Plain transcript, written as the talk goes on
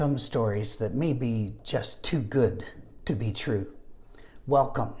Some stories that may be just too good to be true.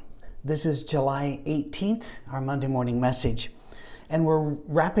 Welcome. This is July 18th, our Monday morning message, and we're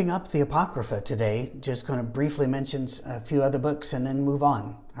wrapping up the Apocrypha today. Just going to briefly mention a few other books and then move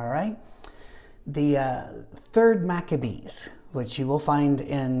on, all right? The third Maccabees, which you will find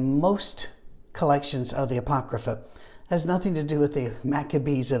in most collections of the Apocrypha, has nothing to do with the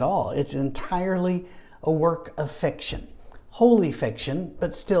Maccabees at all. It's entirely a work of fiction. Holy fiction,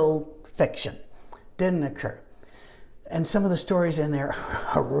 but still fiction. Didn't occur. And some of the stories in there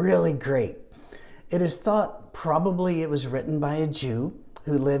are really great. It is thought probably it was written by a Jew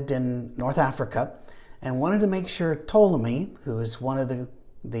who lived in North Africa and wanted to make sure Ptolemy, who is one of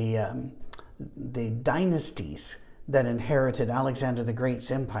the dynasties that inherited Alexander the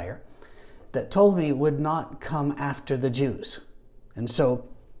Great's empire, that Ptolemy would not come after the Jews. And so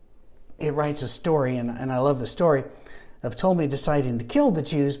it writes a story, and I love the story, of Ptolemy deciding to kill the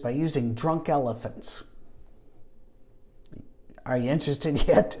Jews by using drunk elephants. Are you interested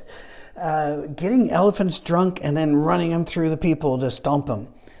yet? Getting elephants drunk and then running them through the people to stomp them.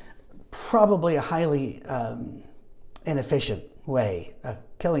 Probably a highly inefficient way of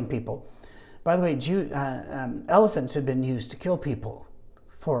killing people. By the way, elephants had been used to kill people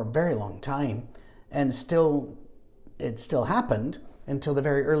for a very long time, and it still happened until the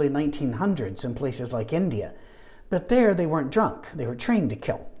very early 1900s in places like India. But there they weren't drunk. They were trained to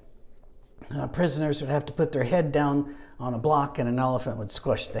kill. Prisoners would have to put their head down on a block and an elephant would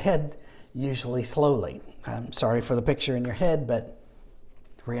squish the head, usually slowly. I'm sorry for the picture in your head, but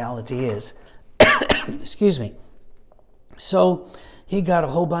the reality is, excuse me. So he got a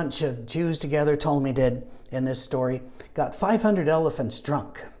whole bunch of Jews together, Ptolemy did in this story, got 500 elephants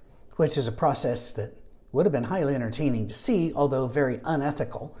drunk, which is a process that would have been highly entertaining to see, although very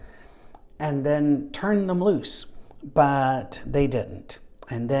unethical, and then turned them loose. But they didn't.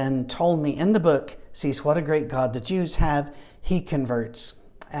 And then Ptolemy in the book sees what a great God the Jews have. He converts,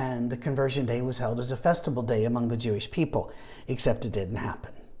 and the conversion day was held as a festival day among the Jewish people, except it didn't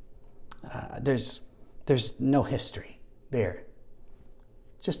happen. There's no history there.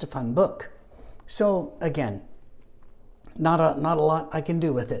 Just a fun book. So again, not a lot I can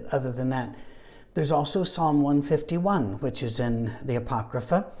do with it other than that. There's also Psalm 151, which is in the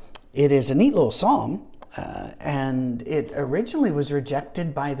Apocrypha. It is a neat little psalm. And it originally was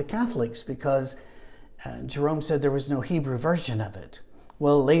rejected by the Catholics because Jerome said there was no Hebrew version of it.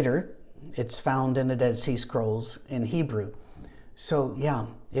 Well, later, it's found in the Dead Sea Scrolls in Hebrew. So, yeah,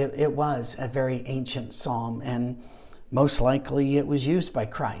 it was a very ancient psalm, and most likely it was used by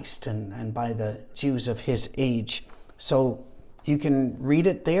Christ and by the Jews of his age. So you can read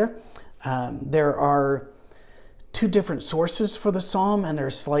it there. There are two different sources for the psalm, and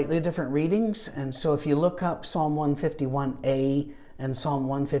there's slightly different readings. And so if you look up Psalm 151a and Psalm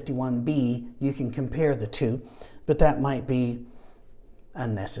 151b, you can compare the two, but that might be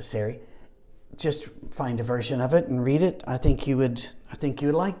unnecessary. Just find a version of it and read it. I think you would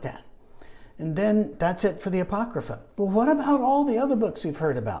like that. And then that's it for the Apocrypha. Well, what about all the other books we've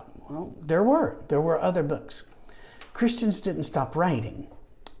heard about? Well, there were other books. Christians didn't stop writing,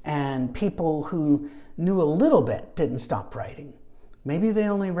 and people who knew a little bit didn't stop writing. Maybe they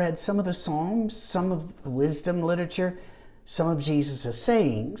only read some of the Psalms, some of the wisdom literature, some of Jesus'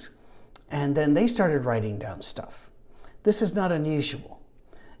 sayings, and then they started writing down stuff. This is not unusual.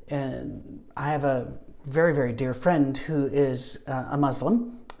 And I have a very, very dear friend who is a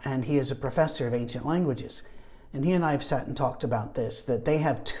Muslim, and he is a professor of ancient languages. And he and I have sat and talked about this, that they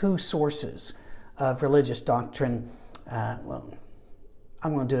have two sources of religious doctrine. Well,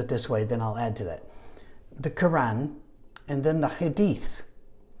 I'm going to do it this way, then I'll add to that. The Quran, and then the Hadith.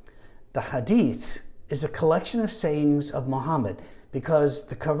 The Hadith is a collection of sayings of Muhammad, because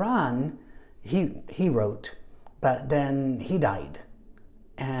the Quran, he wrote, but then he died.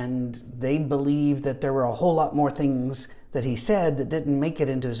 And they believe that there were a whole lot more things that he said that didn't make it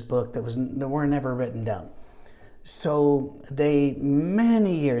into his book that were never written down. So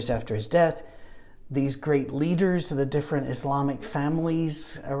many years after his death, these great leaders of the different Islamic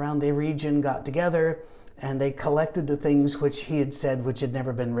families around the region got together, and they collected the things which he had said which had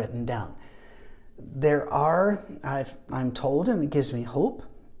never been written down. I'm told, and it gives me hope,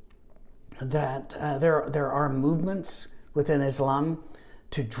 that there are movements within Islam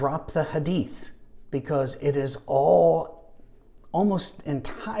to drop the Hadith, because it is almost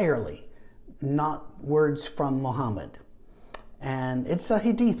entirely not words from Muhammad. And it's the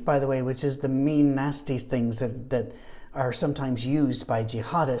Hadith, by the way, which is the mean, nasty things that are sometimes used by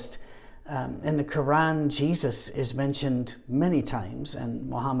jihadists. In the Quran, Jesus is mentioned many times, and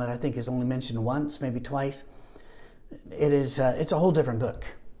Muhammad, I think, is only mentioned once, maybe twice. It's a whole different book.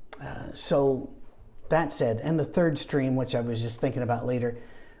 So that said, and the third stream, which I was just thinking about later,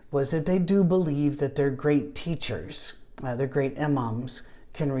 was that they do believe that their great teachers, their great imams,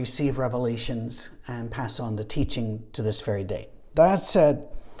 can receive revelations and pass on the teaching to this very day. That said,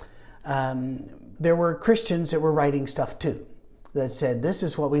 there were Christians that were writing stuff too, that said, this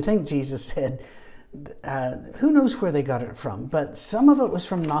is what we think Jesus said. Who knows where they got it from, but some of it was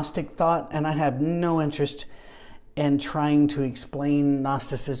from Gnostic thought, and I have no interest in trying to explain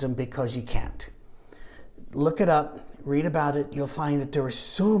Gnosticism because you can't. Look it up, read about it, you'll find that there were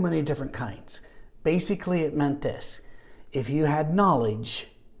so many different kinds. Basically, it meant this: if you had knowledge,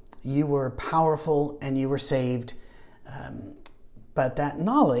 you were powerful and you were saved, but that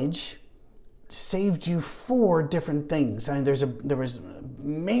knowledge saved you for different things. I mean, there was a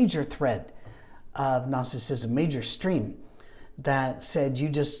major thread of Gnosticism, major stream, that said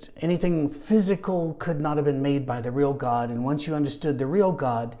anything physical could not have been made by the real God, and once you understood the real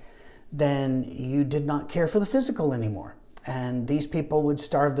God, then you did not care for the physical anymore. And these people would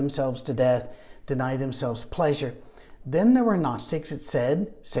starve themselves to death, deny themselves pleasure. Then there were Gnostics that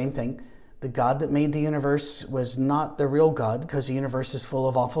said, same thing, the God that made the universe was not the real God because the universe is full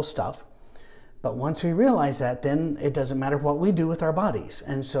of awful stuff. But once we realize that, then it doesn't matter what we do with our bodies.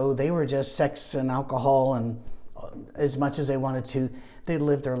 And so they were just sex and alcohol, and as much as they wanted to, they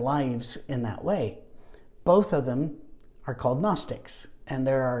lived their lives in that way. Both of them are called Gnostics, and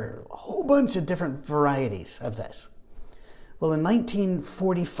there are a whole bunch of different varieties of this. Well, in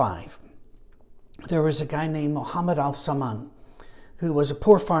 1945, there was a guy named Muhammad al-Saman, who was a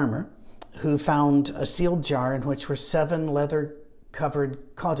poor farmer who found a sealed jar in which were 7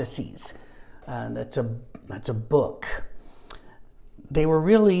 leather-covered codices. That's a book. They were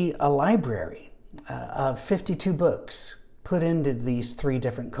really a library of 52 books put into these 3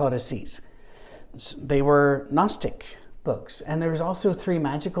 different codices. They were Gnostic books, and there was also 3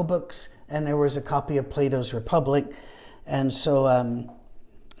 magical books, and there was a copy of Plato's Republic. And so,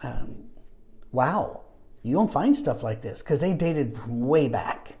 wow, you don't find stuff like this because they dated from way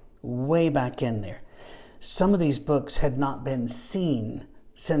back in there. Some of these books had not been seen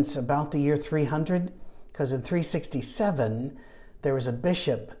since about the year 300, because in 367 there was a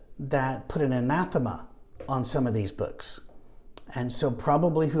bishop that put an anathema on some of these books. And so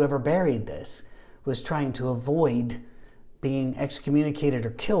probably whoever buried this was trying to avoid being excommunicated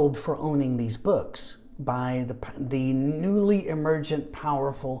or killed for owning these books by the newly emergent,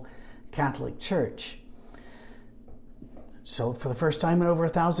 powerful Catholic Church. So for the first time in over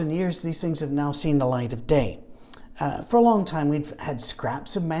 1,000 years, these things have now seen the light of day. For a long time, we've had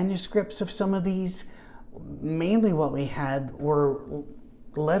scraps of manuscripts of some of these. Mainly what we had were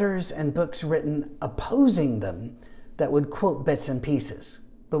letters and books written opposing them that would quote bits and pieces.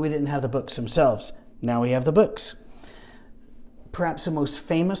 But we didn't have the books themselves. Now we have the books. Perhaps the most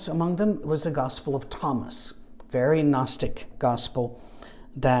famous among them was the Gospel of Thomas, very Gnostic gospel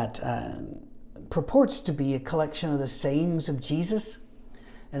that purports to be a collection of the sayings of Jesus.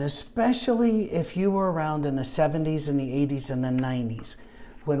 And especially if you were around in the 70s and the 80s and the 90s,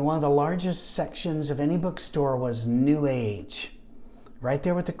 when one of the largest sections of any bookstore was New Age, right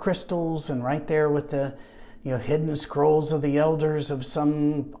there with the crystals and right there with the hidden scrolls of the elders of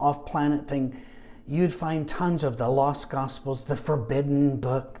some off-planet thing, you'd find tons of the lost gospels, the forbidden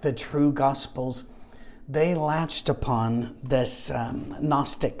book, the true gospels. They latched upon this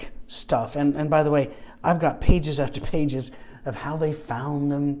Gnostic stuff. And by the way, I've got pages after pages of how they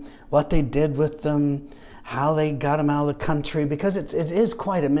found them, what they did with them, how they got them out of the country, because it is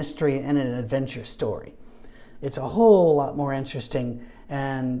quite a mystery and an adventure story. It's a whole lot more interesting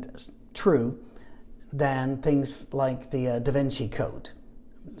and true than things like the Da Vinci Code.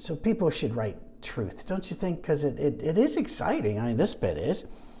 So people should write truth, don't you think? Because it is exciting. I mean, this bit is.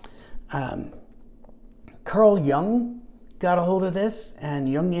 Carl Jung got a hold of this, and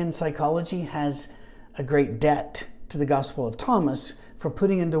Jungian psychology has a great debt to the Gospel of Thomas for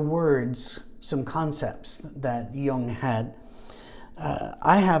putting into words some concepts that Jung had.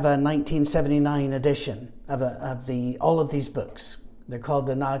 I have a 1979 edition of all of these books. They're called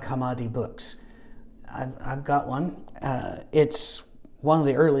the Nag Hammadi books. I've got one. It's one of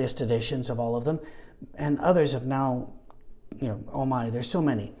the earliest editions of all of them, and others have now, oh my, there's so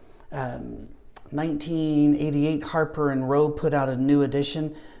many. 1988, Harper and Row put out a new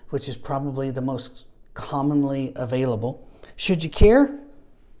edition, which is probably the most commonly available. Should you care?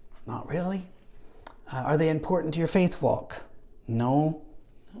 Not really. Are they important to your faith walk? No,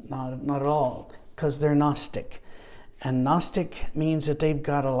 not at all, because they're Gnostic. And Gnostic means that they've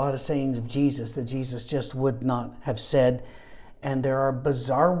got a lot of sayings of Jesus that Jesus just would not have said. And there are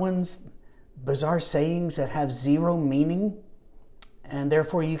bizarre sayings that have zero meaning. and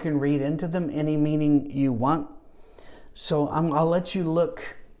therefore you can read into them any meaning you want. So I'll let you look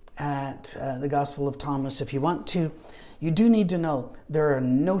at the Gospel of Thomas if you want to. You do need to know there are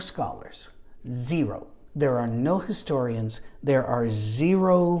no scholars, zero. There are no historians. There are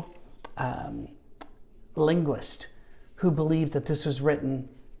zero linguists who believe that this was written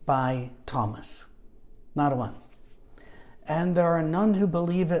by Thomas. Not a one. And there are none who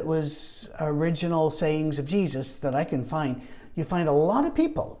believe it was original sayings of Jesus that I can find. You find a lot of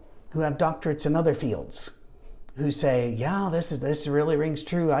people who have doctorates in other fields who say, yeah, this really rings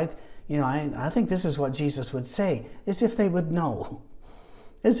true. I think this is what Jesus would say, as if they would know.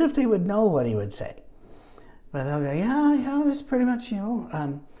 As if they would know what he would say. But they'll go, yeah, this is pretty much,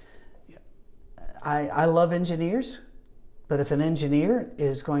 I love engineers, but if an engineer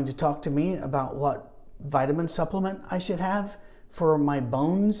is going to talk to me about what vitamin supplement I should have for my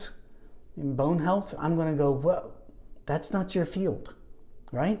bones and bone health, I'm going to go, well, that's not your field,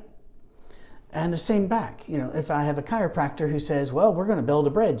 right? And the same back, if I have a chiropractor who says, well, we're going to build a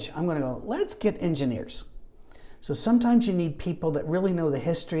bridge, I'm going to go, let's get engineers. So sometimes you need people that really know the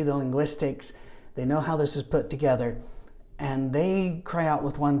history, the linguistics, they know how this is put together, and they cry out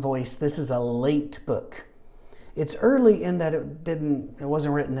with one voice, this is a late book. It's early in that it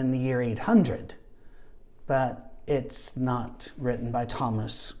wasn't written in the year 800, but it's not written by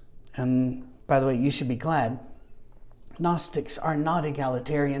Thomas. And by the way, you should be glad. Gnostics are not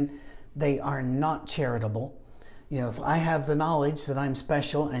egalitarian. They are not charitable. If I have the knowledge that I'm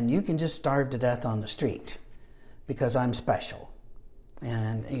special, and you can just starve to death on the street because I'm special.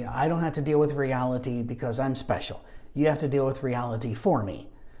 And I don't have to deal with reality because I'm special. You have to deal with reality for me,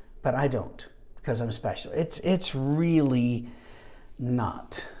 but I don't because I'm special. It's really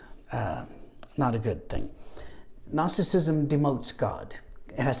not a good thing. Gnosticism demotes God.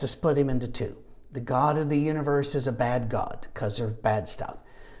 It has to split him into two. The God of the universe is a bad God because of bad stuff.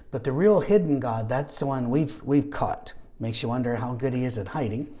 But the real hidden God, that's the one we've caught. Makes you wonder how good he is at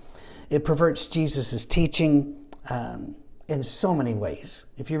hiding. It perverts Jesus' teaching in so many ways.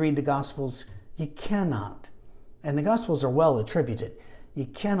 If you read the Gospels, you cannot, and the Gospels are well attributed, you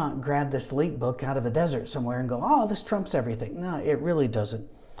cannot grab this late book out of a desert somewhere and go, oh, this trumps everything. No, it really doesn't.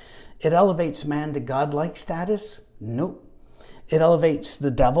 It elevates man to godlike status? Nope. It elevates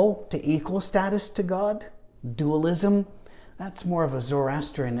the devil to equal status to God? Dualism? That's more of a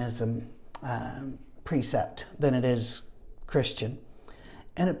Zoroastrianism precept than it is Christian.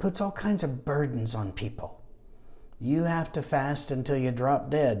 And it puts all kinds of burdens on people. You have to fast until you drop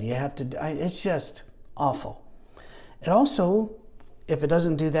dead. It's just awful. It also, if it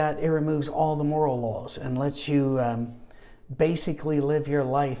doesn't do that, it removes all the moral laws and lets you basically live your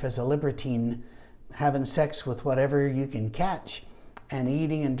life as a libertine, having sex with whatever you can catch and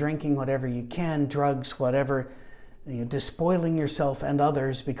eating and drinking whatever you can, drugs, whatever, despoiling yourself and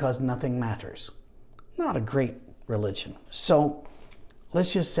others because nothing matters. Not a great religion. So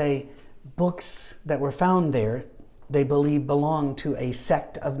let's just say books that were found there, they believe belong to a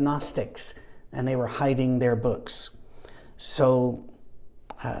sect of Gnostics, and they were hiding their books. So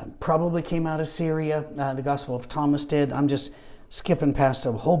probably came out of Syria. The Gospel of Thomas did. I'm just skipping past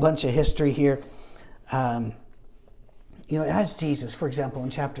a whole bunch of history here. It has Jesus, for example, in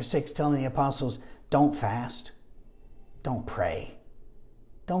chapter 6, telling the apostles, don't fast, don't pray,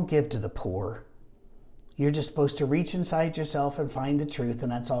 don't give to the poor. You're just supposed to reach inside yourself and find the truth,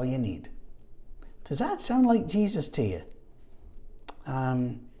 and that's all you need. Does that sound like Jesus to you?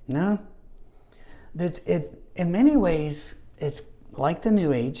 No. In many ways, it's like the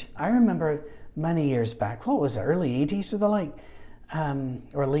New Age. I remember many years back, what was it, early 80s or the like,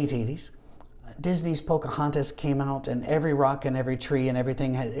 or late 80s, Disney's Pocahontas came out, and every rock and every tree and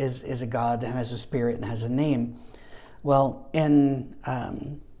everything is a god and has a spirit and has a name. Well, in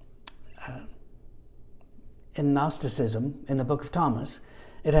Gnosticism, in the book of Thomas,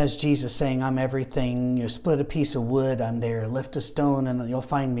 it has Jesus saying, I'm everything. You split a piece of wood, I'm there. Lift a stone and you'll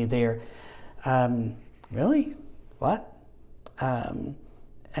find me there. Really? What? And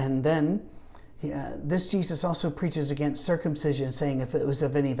then this Jesus also preaches against circumcision, saying if it was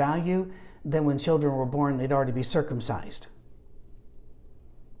of any value, then when children were born, they'd already be circumcised.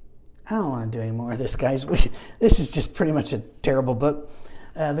 I don't want to do any more of this, guys. This is just pretty much a terrible book.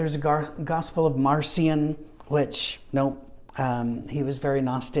 There's a Gospel of Marcion, which, he was very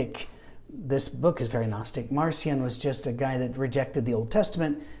Gnostic. This book is very Gnostic. Marcion was just a guy that rejected the Old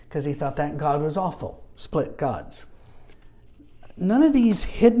Testament because he thought that God was awful. Split gods. None of these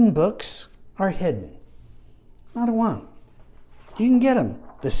hidden books are hidden. Not a one. You can get them.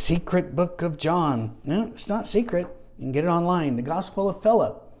 The Secret Book of John. No, it's not secret. You can get it online. The Gospel of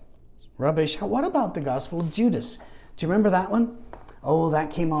Philip. Rubbish. What about the Gospel of Judas? Do you remember that one? Oh,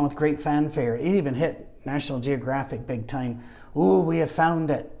 that came on with great fanfare. It even hit National Geographic big time. Oh, we have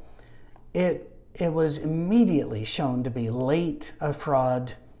found it. It was immediately shown to be late, a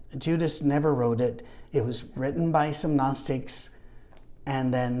fraud. Judas never wrote it. It was written by some Gnostics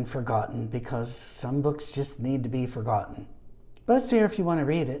and then forgotten, because some books just need to be forgotten. But it's there if you want to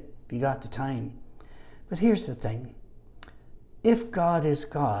read it, if you got the time. But here's the thing. If God is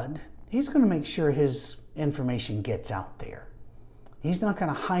God, he's going to make sure his information gets out there. He's not going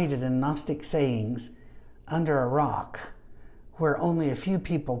to hide it in Gnostic sayings under a rock where only a few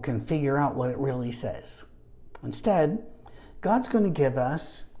people can figure out what it really says. Instead, God's going to give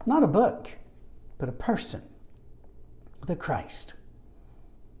us not a book, but a person, the Christ.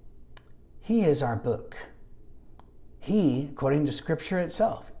 He is our book. He, according to Scripture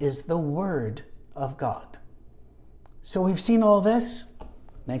itself, is the Word of God. So we've seen all this.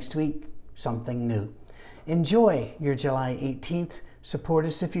 Next week, something new. Enjoy your July 18th. Support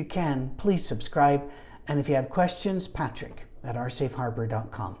us if you can. Please subscribe. And if you have questions, Patrick at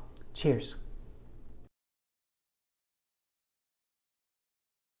oursafeharbor.com. Cheers.